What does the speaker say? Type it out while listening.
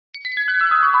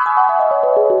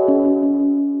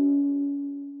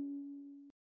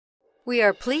We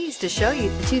are pleased to show you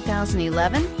the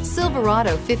 2011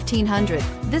 Silverado 1500.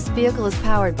 This vehicle is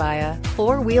powered by a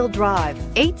 4-wheel drive,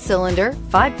 8-cylinder,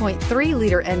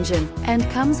 5.3-liter engine, and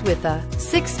comes with a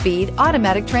 6-speed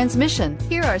automatic transmission.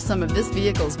 Here are some of this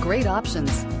vehicle's great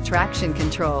options: traction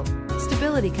control,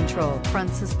 stability control,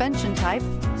 front suspension type,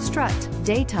 strut,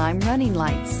 daytime running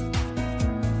lights.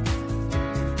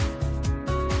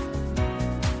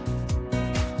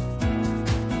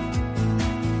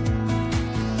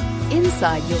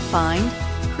 Inside you'll find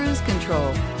cruise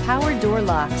control, power door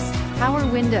locks, power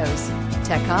windows,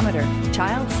 tachometer,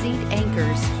 child seat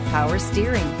anchors, power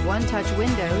steering, one-touch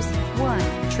windows,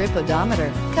 1-trip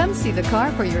odometer. Come see the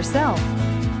car for yourself.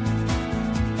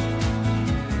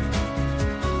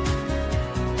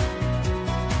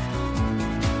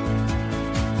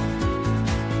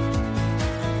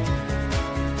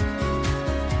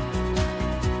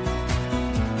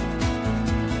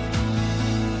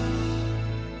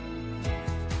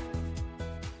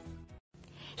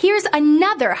 Here's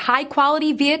another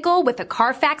high-quality vehicle with a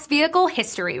Carfax Vehicle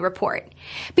History Report.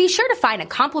 Be sure to find a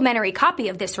complimentary copy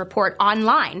of this report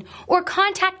online or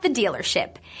contact the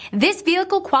dealership. This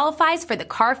vehicle qualifies for the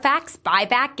Carfax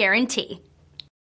Buyback Guarantee.